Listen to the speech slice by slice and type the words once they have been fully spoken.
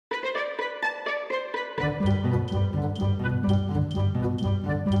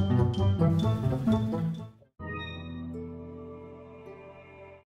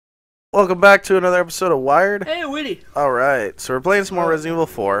Welcome back to another episode of Wired. Hey, Witty. Alright, so we're playing some more Resident Evil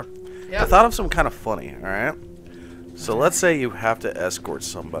 4. Yep. I thought of some kind of funny, alright? So let's say you have to escort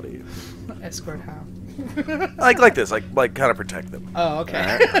somebody. Escort how? like this, like kind of protect them. Oh,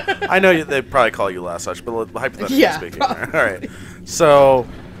 okay. Right? I know they probably call you last such, but hypothetically speaking. Probably. Alright, so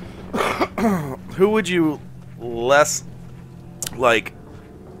who would you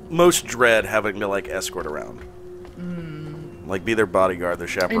most dread having to, like, escort around? Like, be their bodyguard, their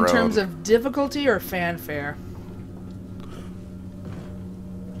chaperone. In terms of difficulty or fanfare?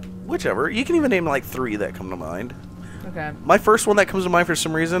 Whichever. You can even name, like, 3 that come to mind. Okay. My first one that comes to mind for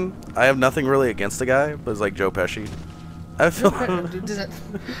some reason, I have nothing really against the guy, but it's like Joe Pesci. I feel Does it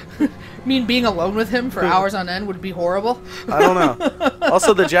mean being alone with him for hours on end would be horrible? I don't know.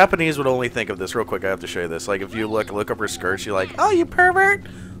 Also, the Japanese would only think of this. Real quick, I have to show you this. Like, if you look up her skirt, you're like, oh, you pervert!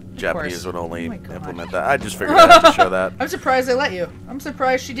 Japanese would only implement that. I just figured I had to show that. I'm surprised they let you. I'm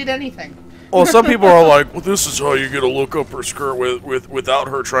surprised she did anything. Well, some people are like, well, this is how you get to look up her skirt without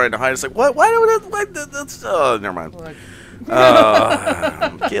her trying to hide. It's like, what? Why do that's never mind.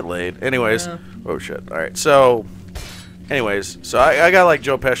 Get laid. Anyways. Yeah. Oh, shit. All right. So, anyways. So, I got, like,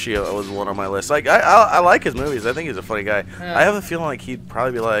 Joe Pesci was one on my list. Like, I like his movies. I think he's a funny guy. Yeah. I have a feeling like he'd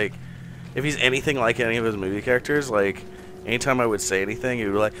probably be like, if he's anything like any of his movie characters, like, anytime I would say anything, he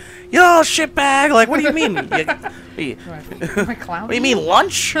would be like, yo, shitbag! Like, what do you mean? Am I clowning? What do you mean,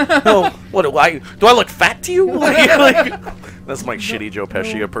 lunch? No, what do I look fat to you? Like, that's my shitty Joe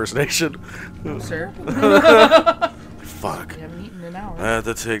Pesci impersonation. No, sir. Fuck. You haven't eaten in an hour. I have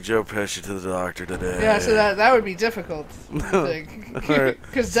to take Joe Pesci to the doctor today. Yeah, so that would be difficult.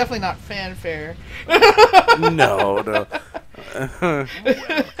 Because definitely not fanfare. No.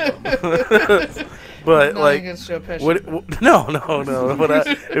 But not like, no. But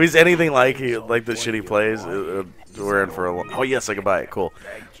if he's anything like the shit he plays, we're in for a. Oh yes, I can buy it. Cool.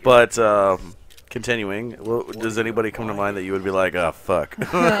 But continuing, does anybody come to mind that you would be like, oh fuck?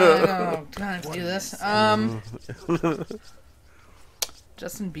 No, let's do this.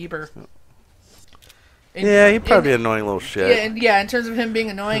 Justin Bieber. He'd probably be an annoying little shit. Yeah, in terms of him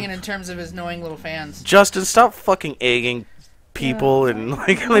being annoying, and in terms of his annoying little fans. Justin, stop fucking egging people and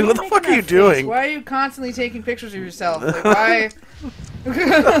like what the fuck are you doing? Why are you constantly taking pictures of yourself? Like, why?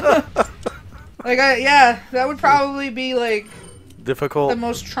 Yeah, that would probably be like difficult. The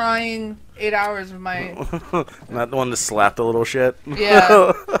most trying 8 hours of my. Not the one to slap the little shit.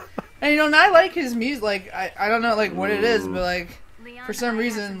 Yeah, and and I like his music. Like I don't know like what it is, but like for some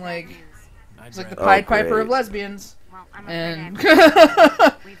reason like it's like the Pied Piper of lesbians. And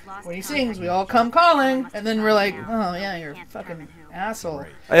when he sings, we all come calling, and then we're like, "Oh yeah, you're a fucking asshole."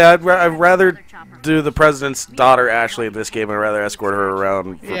 Yeah, I'd rather do the president's daughter Ashley in this game. I'd rather escort her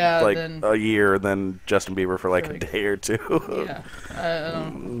around for like a year than Justin Bieber for like a day or two. Yeah, I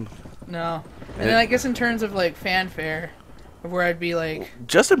don't. No, and then I guess in terms of like fanfare, where I'd be like,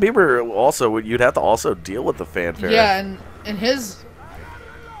 Justin Bieber also you'd have to also deal with the fanfare. Yeah, and his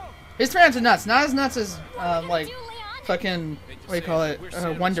fans are nuts. Not as nuts as like. Fucking, what do you call it?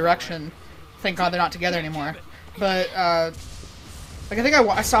 One Direction. Thank God they're not together anymore. But, like, I think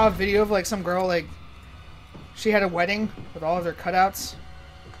I saw a video of, like, some girl, like, she had a wedding with all of their cutouts.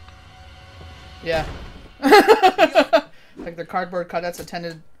 Yeah. Like, their cardboard cutouts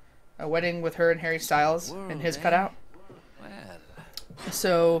attended a wedding with her and Harry Styles and his cutout.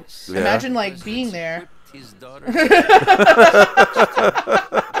 So, imagine, like, being there.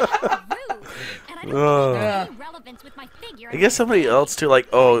 Yeah. I guess somebody else too,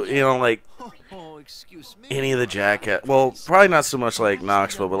 like, like any of the Jackass. Well, probably not so much like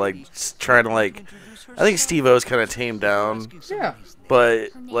Knoxville, but like trying to like, I think Steve-O's kind of tamed down. Yeah. But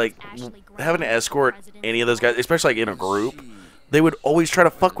like having to escort any of those guys, especially like in a group, they would always try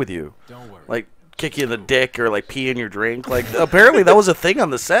to fuck with you, like kick you in the dick or like pee in your drink. Like apparently that was a thing on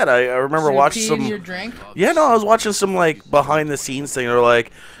the set. I remember watching some. Pee in your drink? Yeah, no, I was watching some like behind the scenes thing. They're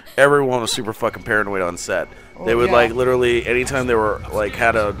like. Everyone was super fucking paranoid on set. They would like literally anytime they were like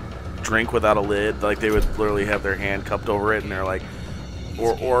had a drink without a lid, like they would literally have their hand cupped over it, and they're like,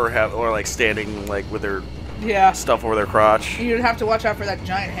 or like standing like with their stuff over their crotch. You'd have to watch out for that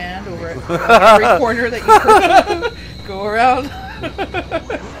giant hand over every corner that you go around.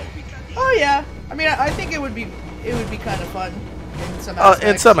 Oh yeah, I mean I think it would be kind of fun in some aspects.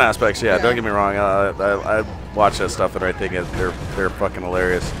 In some aspects, yeah. Don't get me wrong. I watch that stuff and I think they're fucking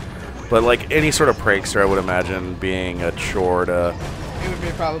hilarious. But like any sort of prankster, I would imagine being a chore to. It would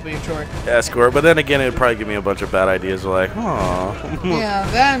be probably a chore. Escort, but then again, it'd probably give me a bunch of bad ideas. Like, oh. Yeah,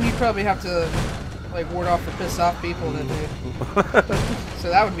 then you'd probably have to like ward off the pissed off people that they. So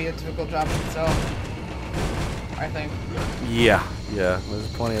that would be a difficult job in itself, I think. Yeah, there's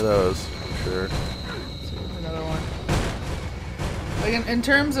plenty of those, for sure. So another one. Like in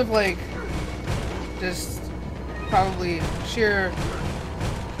terms of like, just probably sheer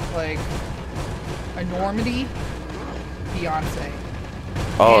like enormity, Beyonce.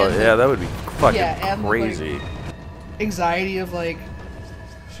 Oh And yeah, that would be fucking and crazy. Like, anxiety of like,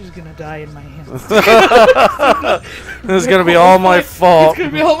 she's gonna die in my hands. This is gonna be all my fault. It's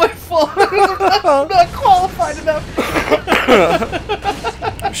gonna be all my fault. I'm not qualified enough.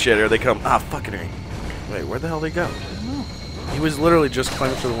 Shit, here they come. Ah, fucking A. Wait, where the hell did he go? He was literally just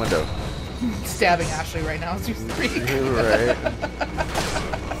climbing through the window. Stabbing Ashley right now as you speak. Right.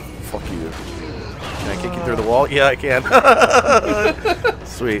 Fuck you. Can I kick you through the wall? Yeah, I can.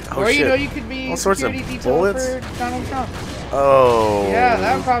 Sweet. Oh, or shit. you know, you could be all sorts of security detail bullets for Donald Trump. Oh. Yeah,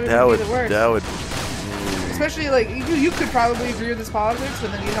 that would probably be the worst. That would. Especially like you could probably agree with this politics,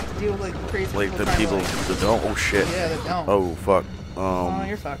 but then you'd have to deal with like crazy like people. The people that don't. Oh shit. Yeah, that don't. Oh fuck. Oh,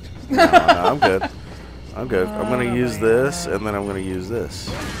 you're fucked. No, I'm good. I'm good. I'm gonna Oh, use this, and then I'm gonna use this.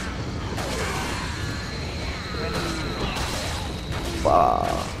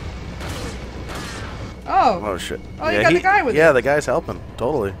 Bah. Oh shit. Oh, you got the guy with you. Yeah, the guy's helping.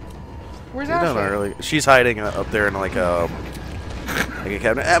 Totally. Where's He's doing Ashley? really. She's hiding up there in like a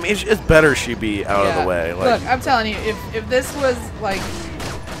cabinet. I mean, it's better she be out of the way. Like, look, I'm telling you, if this was like,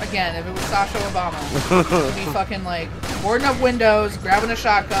 again, if it was Sasha Obama, it'd be fucking like boarding up windows, grabbing a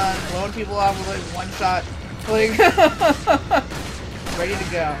shotgun, blowing people off with like one shot, like ready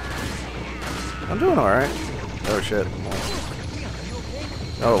to go. I'm doing all right. Oh shit.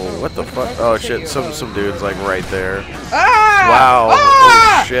 Oh, what the fuck? Oh shit, some dude's like right there. Ah! Wow.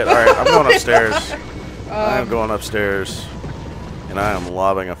 Ah! Oh shit. Alright, I'm going upstairs. I am going upstairs. And I am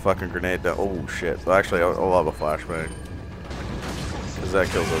lobbing a fucking grenade down. Oh shit. Well, actually, I'll lob a flashbang. Because that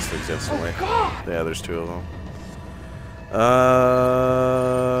kills those things instantly. Oh, God. Yeah, there's two of them.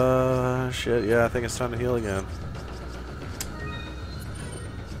 Shit, yeah, I think it's time to heal again.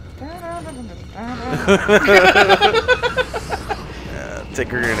 Take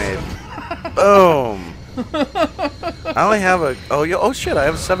a grenade. Boom. I only have a. Oh shit! I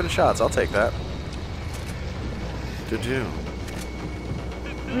have 7 shots. I'll take that. Did you?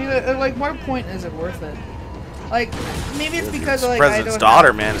 I mean, like, what point is it worth it? Like, maybe it's because like President's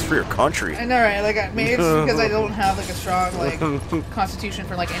daughter, man. It's for your country. I know, right? Like, maybe it's because I don't have like a strong like constitution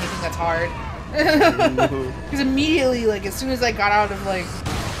for like anything that's hard. Because immediately, like, as soon as I got out of like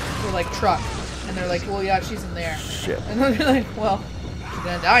the like truck, and they're like, "Well, yeah, she's in there." Shit. And then they're like, "Well, she's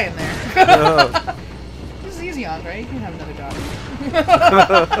gonna die in there." This is easy on, right? You can have another job.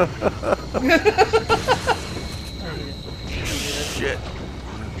 Shit.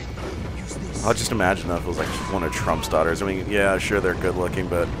 I'll just imagine that if it was like one of Trump's daughters. I mean, yeah, sure, they're good looking,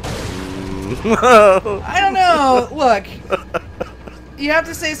 but. I don't know. Look, you have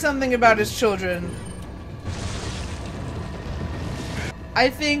to say something about his children. I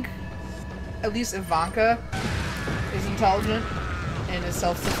think at least Ivanka is intelligent and is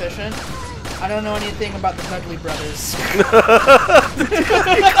self-sufficient. I don't know anything about the Dudley brothers.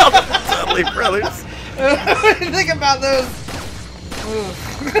 Dudley brothers. Think about those.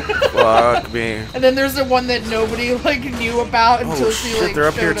 Fuck me. And then there's the one that nobody like knew about until she shit, like they're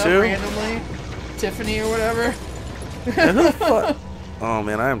up showed here too? randomly. Tiffany or whatever. And who the fuck? Oh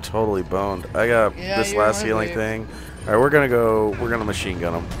man, I am totally boned. I got this last healing thing. All right, we're gonna machine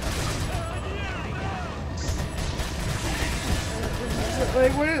gun them.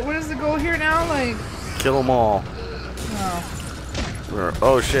 Like, what is the goal here now? Like, kill them all. Oh.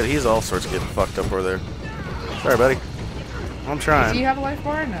 Oh shit, he's all sorts of getting fucked up over there. Sorry, buddy. I'm trying. Does he have a life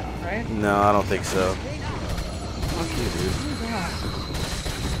bar? No, right? No, I don't think so. Fuck you, dude.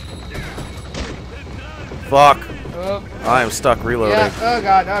 Fuck. Oh. I am stuck reloading. Yeah. Oh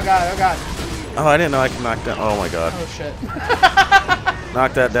god. Oh god. Oh god. Oh, I didn't know I could knock down. Oh my god. Oh shit.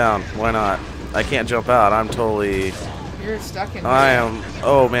 Knock that down. Why not? I can't jump out. I'm totally. You're stuck in. I am.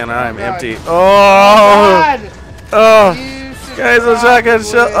 Oh man, I am empty. Oh God. Oh. Guys, a second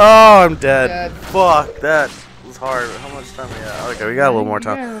shot. Oh, I'm dead. Fuck. That was hard. How much time we got? Okay, we got a little more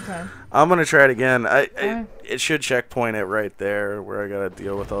time. I'm gonna try it again. It should checkpoint it right there where I gotta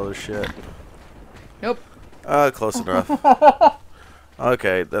deal with all this shit. Nope. Close enough.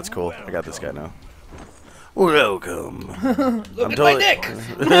 Okay, that's cool. I got this guy now. Welcome. Look at my dick.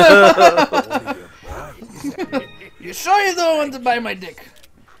 You sure you don't want to buy my dick?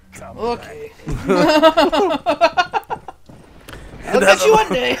 Okay. I'll get you one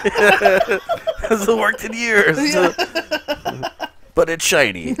day. Hasn't worked in years. But it's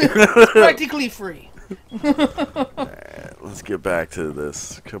shiny. It's practically free. Alright, let's get back to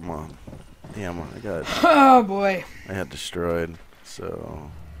this. Come on. Damn, I got... Oh, boy. I got destroyed, so...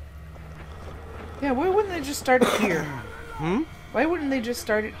 Yeah, why wouldn't they just start it here? Hmm? Why wouldn't they just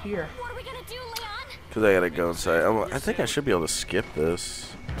start it here? What are we gonna do, Leon? Because I gotta go inside. Oh, I think I should be able to skip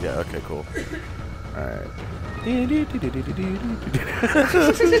this. Yeah, okay, cool. Alright.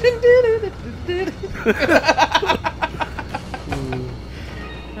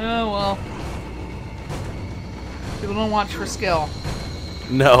 Oh, well. People don't watch for skill.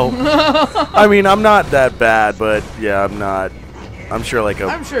 No. I mean, I'm not that bad, but yeah, I'm not. I'm sure like a...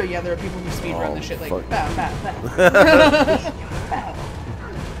 I'm sure, yeah, there are people who speedrun this shit like, fuck. bow, bow, bow. Bow.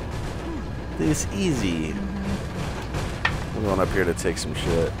 This easy. I'm going up here to take some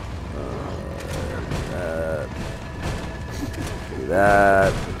shit. Do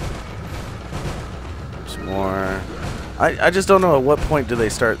that. Some more. I just don't know at what point do they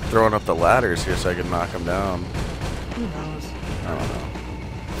start throwing up the ladders here so I can knock them down. Who knows? I don't know.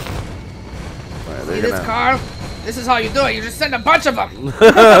 Alright, See they're this, gonna... Carl? This is how you do it. You just send a bunch of them.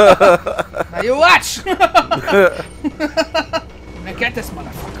 Now you watch. I'm gonna get this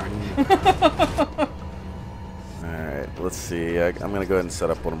motherfucker. Alright, let's see. I'm gonna go ahead and set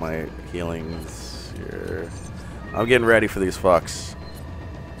up one of my healings here. I'm getting ready for these fucks.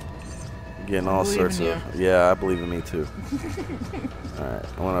 I'm getting all sorts of... Yeah, I believe in me too. Alright,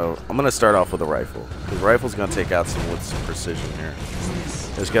 I'm gonna start off with a rifle. The rifle's gonna take out some with some precision here.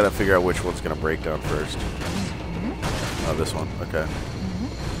 Just gotta figure out which one's gonna break down first. Oh, this one. Okay.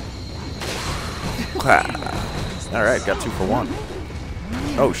 Alright, got 2 for 1.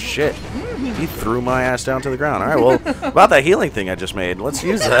 Oh shit. He threw my ass down to the ground. Alright, well, about that healing thing I just made, let's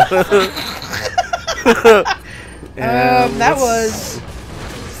use that. That was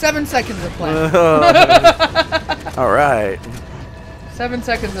 7 seconds of play. Alright. 7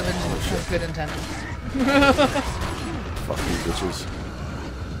 seconds of good intentions. Fuck you bitches.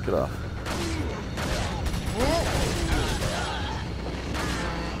 Get off.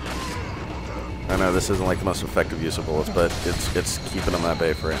 I know this isn't like the most effective use of bullets, but it's keeping them at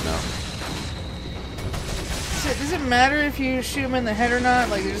bay for right now. Does it matter if you shoot them in the head or not?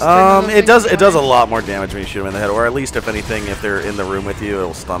 Like, just it does a lot more damage when you shoot them in the head, or at least if anything, if they're in the room with you,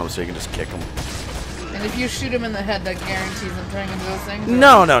 it'll stun them so you can just kick them. And if you shoot them in the head, that guarantees them turning into those things?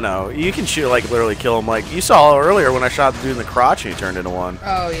 No. You can shoot like literally kill them. Like you saw earlier when I shot the dude in the crotch and he turned into one.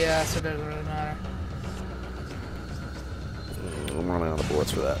 Oh yeah, so it doesn't really matter. I'm running out of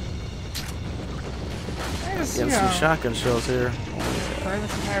bullets for that. Just, Getting some shotgun shells here. Burn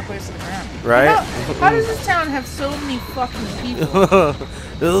this entire place to the ground. Right? How does this town have so many fucking people?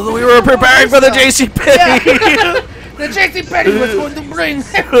 We were preparing for the JC Penney. Yeah. The JC Penney was going to bring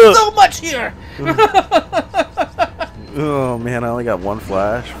so much here. Oh man, I only got 1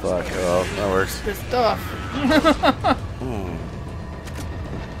 flash. Fuck. Oh, that works. Good stuff.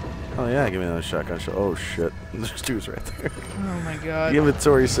 Oh yeah, give me another shotgun shell. Oh shit, there's 2s right there. Oh my god. The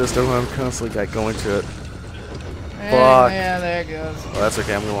inventory system. I'm constantly going to it. And, Fuck. yeah, there it goes. Oh, that's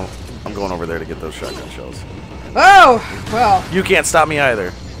okay. I'm going over there to get those shotgun shells. Oh well. You can't stop me either.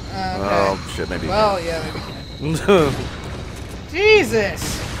 Okay. Oh shit, maybe. Well, yeah, maybe you can. Hey,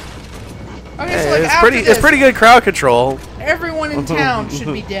 Jesus. Okay, so like it's pretty good crowd control. Everyone in town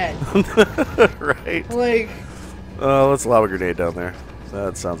should be dead. Right. Like. Let's lob a grenade down there.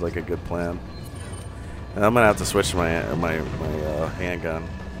 That sounds like a good plan. And I'm gonna have to switch to my handgun.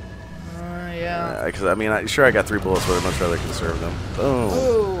 Yeah. Because I mean, sure I got 3 bullets, but I'd much rather conserve them. Boom.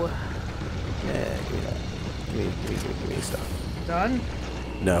 Ooh. Yeah, give me that. Give me stuff. Done?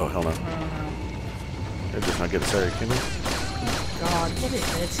 No, hell no. Oh no. They're just not getting started, can we? God, what is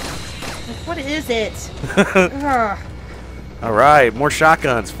it? What is it? All right, more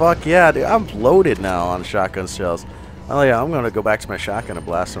shotguns. Fuck yeah, dude. I'm loaded now on shotgun shells. Oh yeah, I'm gonna go back to my shotgun and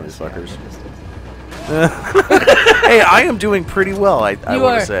blast some of these fuckers. Hey, I am doing pretty well. I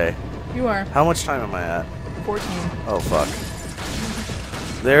want to say. You are. How much time am I at? 14. Oh fuck.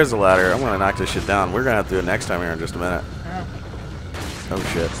 There's the ladder. I'm gonna knock this shit down. We're gonna have to do it next time here in just a minute. Oh. Oh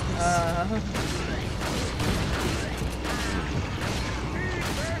shit.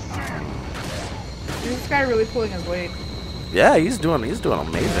 Is this guy really pulling his weight? Yeah, he's doing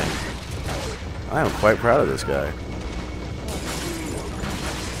amazing. I am quite proud of this guy.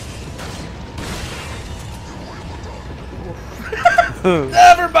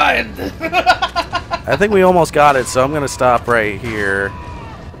 Never mind. I think we almost got it, so I'm gonna stop right here.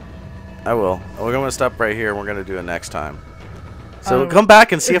 I will. We're gonna stop right here, and we're gonna do it next time. So come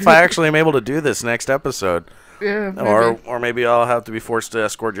back and see if I actually am able to do this next episode. Yeah, maybe. Or maybe I'll have to be forced to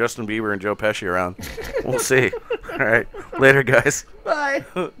escort Justin Bieber and Joe Pesci around. We'll see. right. Later, guys. Bye.